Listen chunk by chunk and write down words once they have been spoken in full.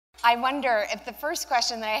I wonder if the first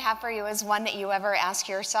question that I have for you is one that you ever ask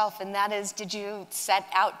yourself, and that is, did you set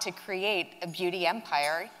out to create a beauty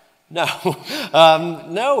empire? No,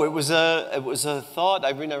 no, it was a thought.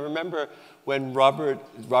 I mean, I remember when Robert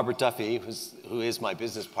Duffy, who is my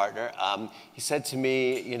business partner, he said to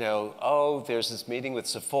me, you know, oh, there's this meeting with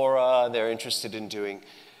Sephora. They're interested in doing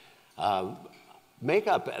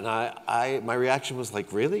makeup, and my reaction was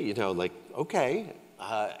like, really, you know, like, okay.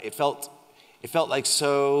 It felt like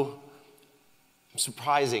so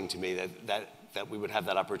surprising to me that we would have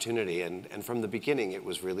that opportunity, and from the beginning, it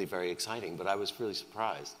was really very exciting. But I was really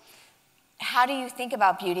surprised. How do you think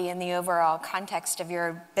about beauty in the overall context of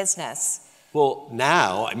your business? Well,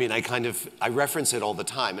 now, I mean, I reference it all the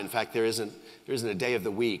time. In fact, there isn't a day of the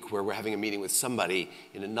week where we're having a meeting with somebody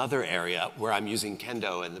in another area where I'm using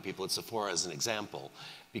Kendo and the people at Sephora as an example,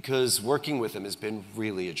 because working with them has been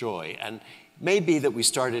really a joy. And it may be that we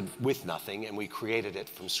started with nothing and we created it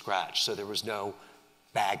from scratch, so there was no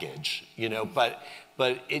baggage, you know, but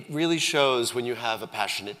it really shows when you have a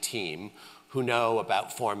passionate team who know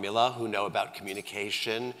about formula, who know about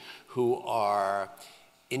communication, who are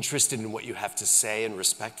interested in what you have to say and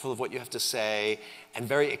respectful of what you have to say, and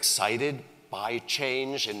very excited by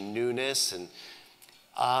change and newness, and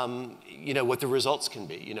you know, what the results can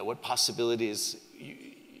be, you know, what possibilities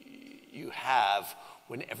you have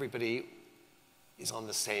when everybody is on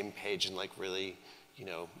the same page and like really, you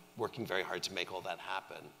know, working very hard to make all that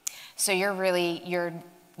happen. So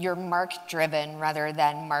you're mark-driven rather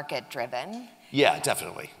than market-driven? Yeah,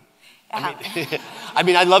 definitely. I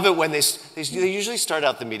mean, I love it when they usually start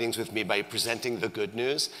out the meetings with me by presenting the good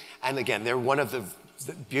news. And again, they're one of the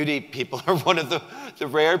beauty people are one of the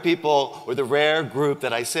rare people or the rare group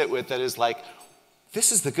that I sit with that is like,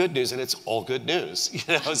 this is the good news and it's all good news, you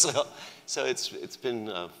know. So it's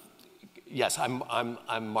been yes, I'm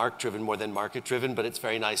mark-driven more than market-driven, but it's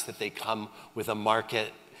very nice that they come with a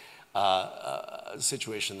market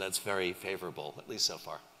situation that's very favorable, at least so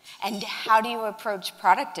far. And how do you approach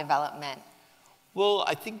product development? Well,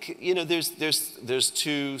 I think, you know, there's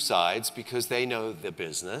two sides because they know the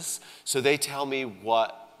business. So they tell me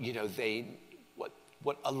what, you know,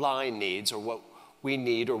 what a line needs or what we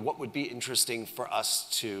need or what would be interesting for us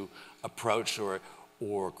to approach or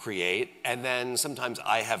create. And then sometimes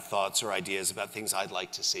I have thoughts or ideas about things I'd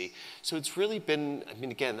like to see. So it's really been, I mean,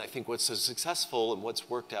 again, I think what's so successful and what's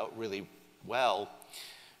worked out really well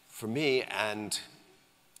for me and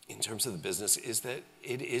in terms of the business is that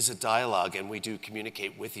it is a dialogue and we do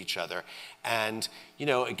communicate with each other. And, you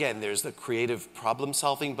know, again, there's the creative problem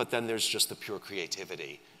solving, but then there's just the pure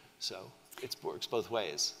creativity. So it works both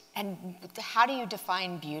ways. And how do you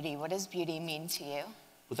define beauty? What does beauty mean to you?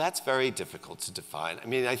 Well, that's very difficult to define. I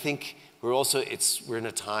mean, I think we're in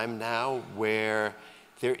a time now where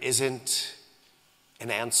there isn't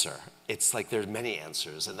an answer. It's like there's many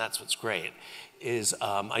answers, and that's what's great.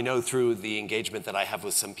 I know through the engagement that I have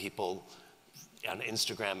with some people on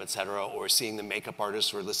Instagram, et cetera, or seeing the makeup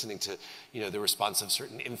artists or listening to, you know, the response of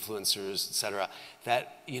certain influencers, et cetera,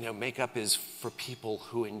 that, you know, makeup is for people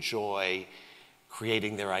who enjoy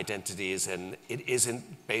creating their identities, and it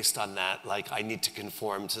isn't based on that, like, I need to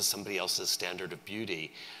conform to somebody else's standard of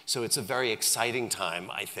beauty. So it's a very exciting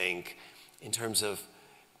time, I think, in terms of,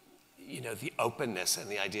 you know, the openness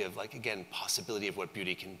and the idea of, like, again, possibility of what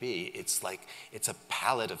beauty can be. It's like, it's a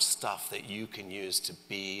palette of stuff that you can use to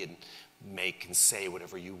be and make and say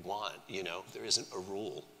whatever you want, you know? There isn't a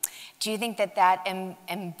rule. Do you think that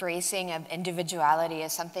embracing of individuality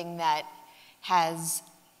is something that has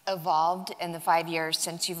evolved in the 5 years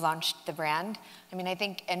since you've launched the brand? I mean, I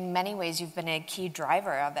think in many ways you've been a key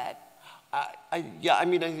driver of it. Yeah, I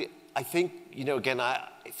mean, I think, you know, again,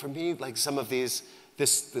 for me, like some of these,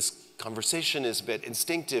 this conversation is a bit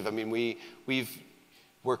instinctive. I mean, we've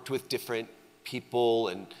worked with different people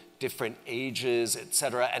and different ages, et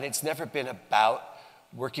cetera, and it's never been about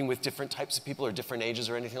working with different types of people or different ages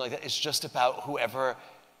or anything like that. It's just about whoever,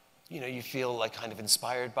 you know, you feel like kind of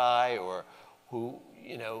inspired by or who,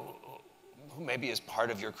 you know, who maybe is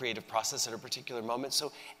part of your creative process at a particular moment.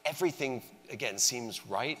 So everything, again, seems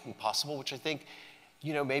right and possible, which I think,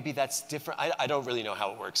 you know, maybe that's different. I don't really know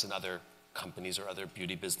how it works in other companies or other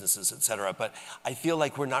beauty businesses, et cetera, but I feel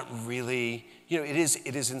like we're not really, you know, it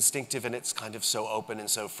is instinctive and it's kind of so open and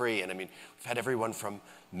so free. And I mean, we've had everyone from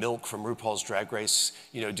Milk, from RuPaul's Drag Race,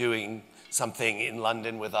 you know, doing something in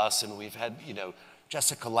London with us, and we've had, you know,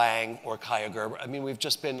 Jessica Lange or Kaya Gerber. I mean, we've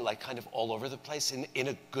just been like kind of all over the place in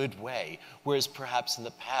a good way, whereas perhaps in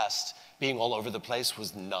the past, being all over the place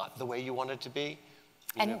was not the way you wanted to be.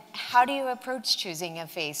 And how do you approach choosing a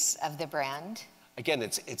face of the brand? again,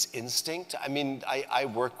 it's instinct. I mean, I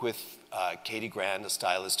work with Katie Grand, a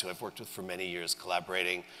stylist who I've worked with for many years,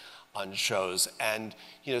 collaborating on shows. And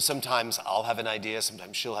you know, sometimes I'll have an idea,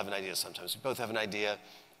 sometimes she'll have an idea, sometimes we both have an idea.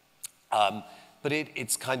 But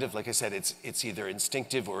it's kind of, like I said, it's either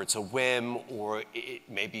instinctive or it's a whim, or it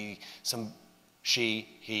may be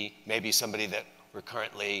he, maybe somebody that we're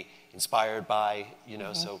currently inspired by, you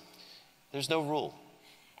know, so there's no rule.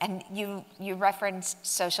 And you referenced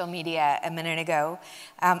social media a minute ago.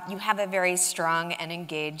 You have a very strong and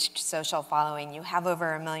engaged social following. You have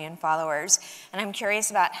over 1 million followers. And I'm curious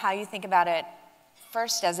about how you think about it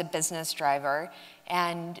first as a business driver,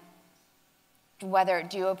 and whether,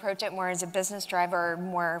 do you approach it more as a business driver or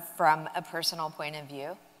more from a personal point of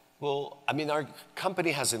view? Well, I mean, our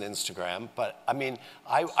company has an Instagram, but I mean,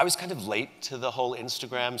 I was kind of late to the whole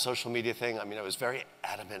Instagram social media thing. I mean, I was very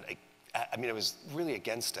adamant. I mean, I was really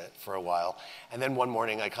against it for a while. And then one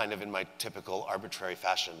morning, I kind of, in my typical arbitrary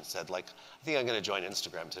fashion, said, like, I think I'm going to join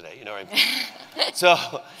Instagram today. You know what I mean? So.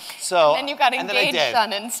 And then you got engaged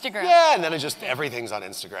on Instagram. Yeah, and then everything's on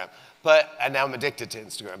Instagram. And now I'm addicted to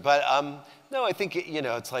Instagram. But no, I think, you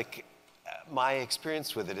know, it's like my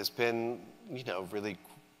experience with it has been, you know, really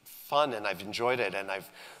fun, and I've enjoyed it, and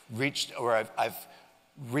I've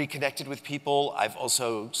reconnected with people. I've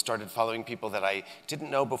also started following people that I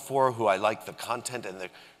didn't know before, who I like the content and the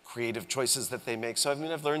creative choices that they make. So I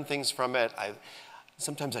mean, I've learned things from it.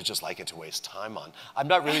 Sometimes I just like it to waste time on. I'm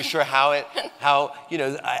not really sure how, you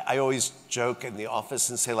know, I always joke in the office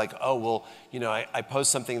and say, like, oh, well, you know, I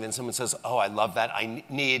post something and then someone says, oh, I love that. I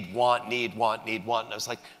need, want. And I was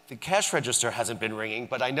like, the cash register hasn't been ringing,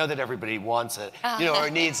 but I know that everybody wants it, you know, or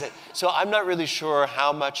needs it. So I'm not really sure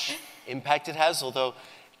how much impact it has, although,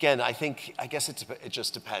 again, I guess it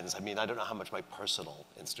just depends. I mean, I don't know how much my personal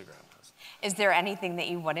Instagram has. Is there anything that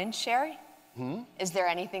you wouldn't share? Is there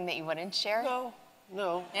anything that you wouldn't share? No.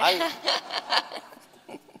 No.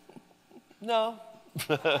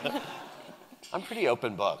 I'm pretty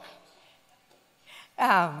open book.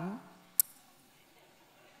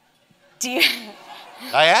 Do you?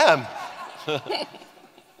 I am.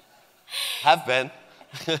 Have been.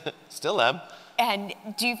 Still am. And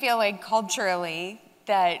do you feel like culturally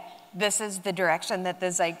that this is the direction that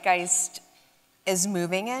the zeitgeist is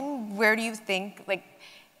moving in? Where do you think, like,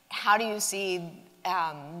 how do you see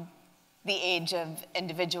the age of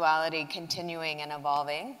individuality continuing and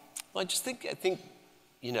evolving? Well, I think,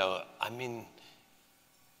 you know, I mean,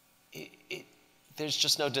 there's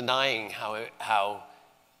just no denying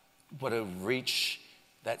what a reach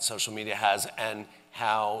that social media has, and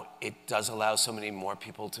how it does allow so many more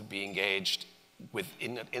people to be engaged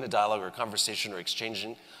in a dialogue or a conversation or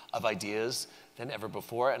exchanging of ideas than ever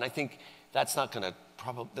before. And I think that's not going to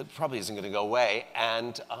that probably isn't going to go away.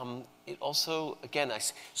 And it also, again,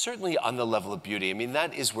 certainly on the level of beauty, I mean,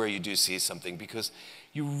 that is where you do see something, because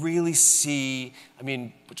you really see, I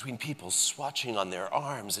mean, between people swatching on their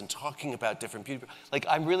arms and talking about different beauty, like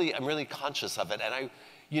I'm really conscious of it.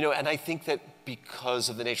 And I think that because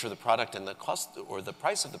of the nature of the product and the cost or the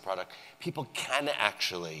price of the product, people can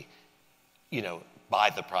actually, you know, buy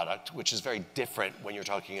the product, which is very different when you're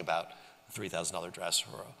talking about a $3,000 dress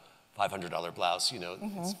or a $500 blouse. You know,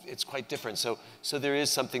 it's quite different. So there is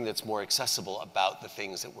something that's more accessible about the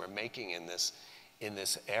things that we're making in this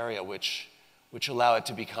area, which allow it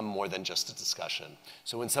to become more than just a discussion.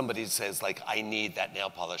 So when somebody says, like, I need that nail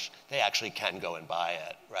polish, they actually can go and buy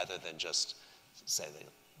it rather than just say they need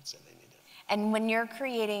it. And when you're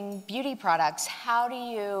creating beauty products, how do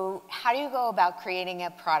you go about creating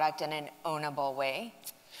a product in an ownable way?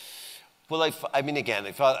 Well, I mean, again,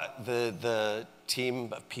 the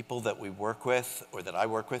team of people that we work with, or that I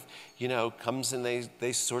work with, you know, comes and they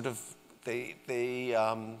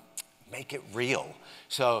make it real.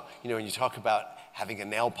 So, you know, when you talk about having a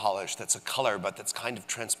nail polish that's a color, but that's kind of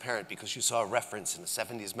transparent because you saw a reference in a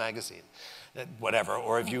 70s magazine, whatever,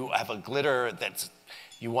 or if you have a glitter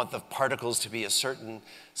you want the particles to be a certain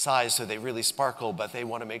size so they really sparkle, but they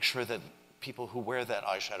want to make sure that people who wear that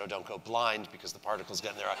eyeshadow don't go blind because the particles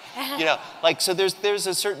get in their eye. You know, like, so there's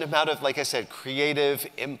a certain amount of, like I said, creative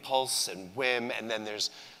impulse and whim, and then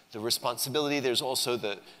there's the responsibility. There's also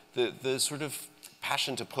the sort of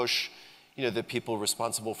passion to push, you know, the people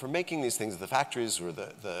responsible for making these things, the factories or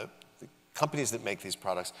the companies that make these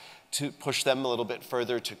products, to push them a little bit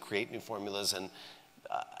further to create new formulas. And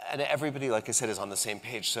everybody, like I said, is on the same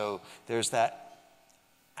page. So there's that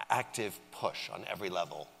active push on every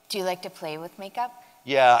level. Do you like to play with makeup?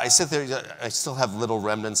 Yeah, I sit there, I still have little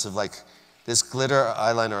remnants of, like, this glitter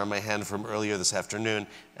eyeliner on my hand from earlier this afternoon,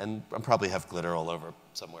 and I probably have glitter all over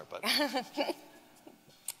somewhere, but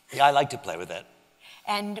yeah, I like to play with it.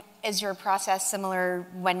 And is your process similar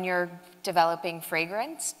when you're developing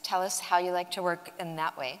fragrance? Tell us how you like to work in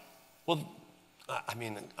that way. Well, I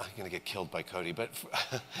mean, I'm going to get killed by Cody, but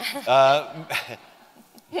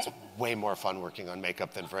it's way more fun working on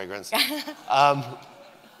makeup than fragrance.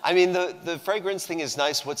 I mean, the fragrance thing is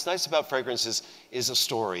nice. What's nice about fragrance is a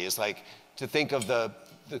story. Is like to think of the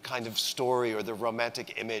kind of story or the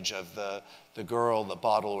romantic image of the girl, the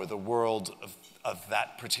bottle, or the world of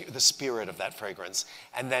that particular, the spirit of that fragrance,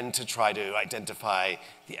 and then to try to identify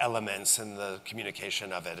the elements and the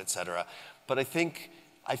communication of it, et cetera. But I think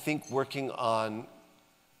working on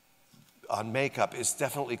makeup is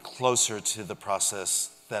definitely closer to the process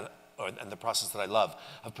and the process that I love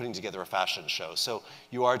of putting together a fashion show. So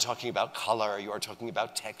you are talking about color, you are talking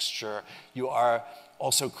about texture, you are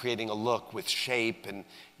also creating a look with shape, and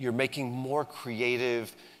you're making more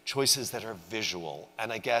creative choices that are visual.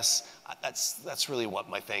 And I guess that's really what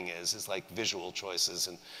my thing is like visual choices,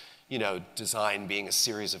 and design being a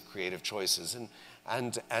series of creative choices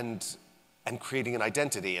and creating an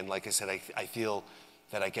identity. And like I said, I feel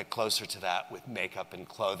that I get closer to that with makeup and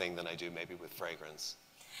clothing than I do maybe with fragrance.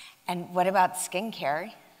 And what about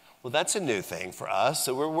skincare? Well, that's a new thing for us,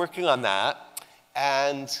 so we're working on that,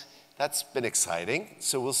 and that's been exciting.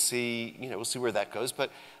 So we'll see, we'll see where that goes.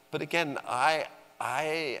 But again, I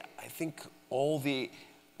think all the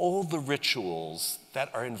rituals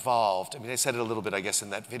that are involved. I mean, I said it a little bit, I guess,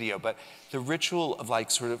 in that video, but the ritual of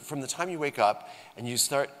like sort of from the time you wake up and you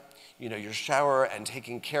start, your shower and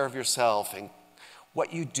taking care of yourself and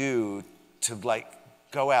what you do to like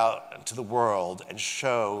go out into the world and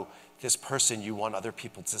show this person you want other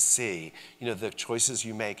people to see. The choices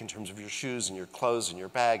you make in terms of your shoes and your clothes and your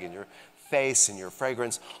bag and your face and your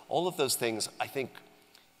fragrance, all of those things, I think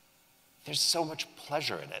there's so much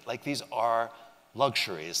pleasure in it. Like these are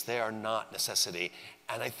luxuries, they are not necessity.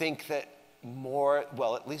 And I think that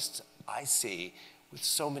at least I see with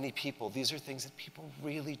so many people, these are things that people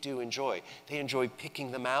really do enjoy. They enjoy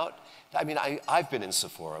picking them out. I mean, I've been in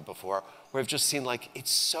Sephora before where I've just seen like, it's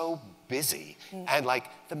so busy. And like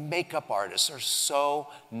the makeup artists are so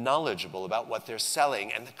knowledgeable about what they're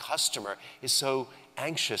selling, and the customer is so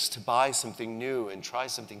anxious to buy something new and try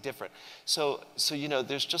something different. So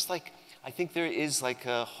there's just like, I think there is like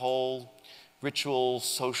a whole ritual,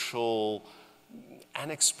 social,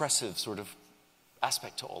 and expressive sort of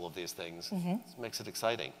aspect to all of these things. It makes it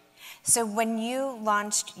exciting. So when you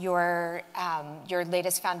launched your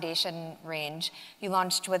latest foundation range, you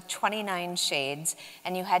launched with 29 shades,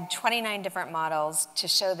 and you had 29 different models to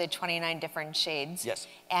show the 29 different shades. Yes.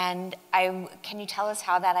 And can you tell us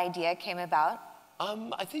how that idea came about?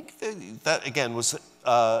 I think that again was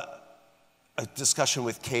a discussion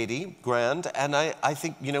with Katie Grand, and I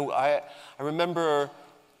think I remember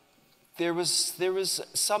there was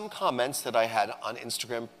some comments that I had on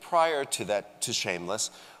Instagram prior to that, to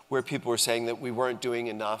Shameless, where people were saying that we weren't doing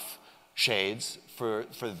enough shades for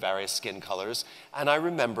the various skin colors. And I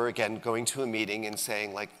remember, again, going to a meeting and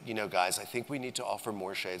saying, like, guys, I think we need to offer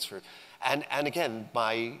more shades for, and again,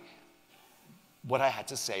 what I had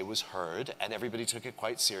to say was heard, and everybody took it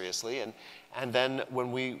quite seriously. And then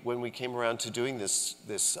when we came around to doing this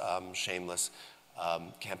Shameless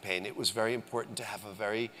campaign, it was very important to have a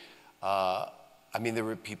very, there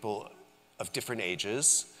were people of different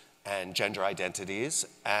ages and gender identities,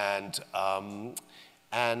 and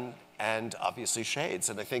obviously shades.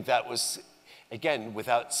 And I think that was, again,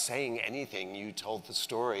 without saying anything, you told the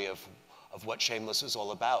story of what Shameless is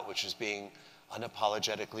all about, which is being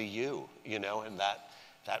unapologetically you, and that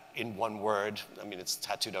in one word, it's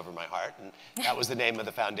tattooed over my heart, and that was the name of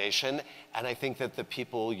the foundation. And I think that the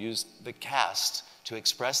people used the cast to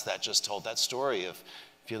express that, just told that story of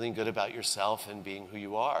feeling good about yourself and being who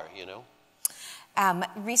you are,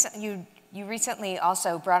 You recently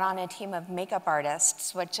also brought on a team of makeup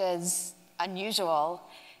artists, which is unusual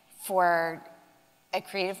for a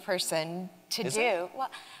creative person to Is do. it? Well,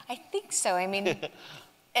 I think so.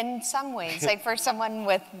 In some ways, like for someone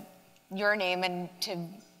with your name, and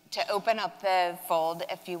to open up the fold,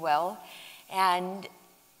 if you will, and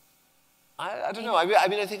I don't know.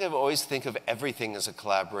 I think I've always think of everything as a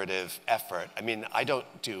collaborative effort. I don't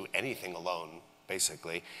do anything alone,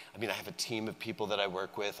 basically. I have a team of people that I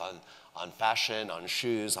work with on fashion, on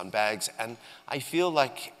shoes, on bags, and I feel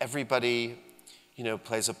like everybody,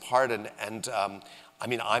 plays a part.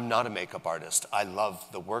 I'm not a makeup artist. I love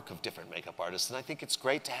the work of different makeup artists, and I think it's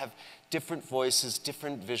great to have different voices,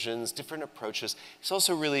 different visions, different approaches. It's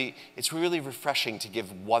also really refreshing to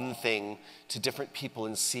give one thing to different people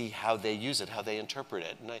and see how they use it, how they interpret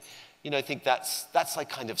it. And I think that's like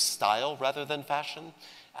kind of style rather than fashion.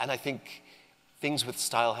 And I think things with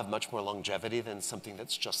style have much more longevity than something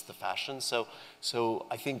that's just the fashion. So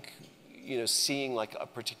I think, you know, seeing like a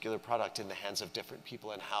particular product in the hands of different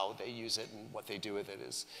people and how they use it and what they do with it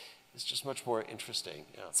is just much more interesting.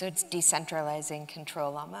 Yeah. So it's decentralizing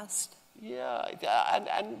control almost. Yeah,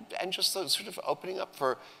 and just sort of opening up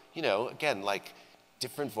for, you know, again, like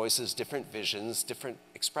different voices, different visions, different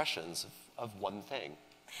expressions of one thing.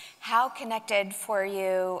 How connected for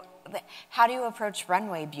you, how do you approach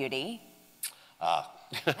runway beauty?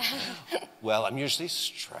 Well, I'm usually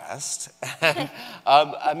stressed.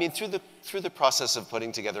 I mean, through the process of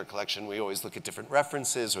putting together a collection, we always look at different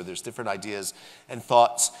references, or there's different ideas and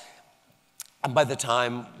thoughts. And by the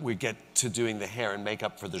time we get to doing the hair and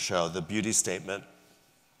makeup for the show, the beauty statement,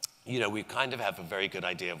 you know, we kind of have a very good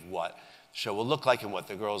idea of what the show will look like and what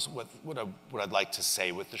the girls, what I'd like to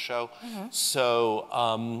say with the show. Mm-hmm.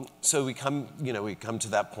 So we come to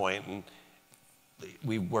that point, and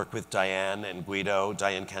we work with Diane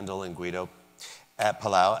Kendall and Guido at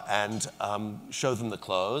Palau, and show them the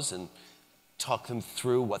clothes and talk them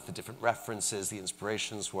through what the different references, the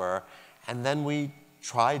inspirations were, and then we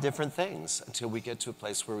try different things until we get to a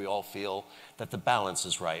place where we all feel that the balance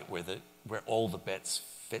is right, where all the bits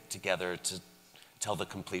fit together to tell the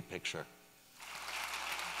complete picture.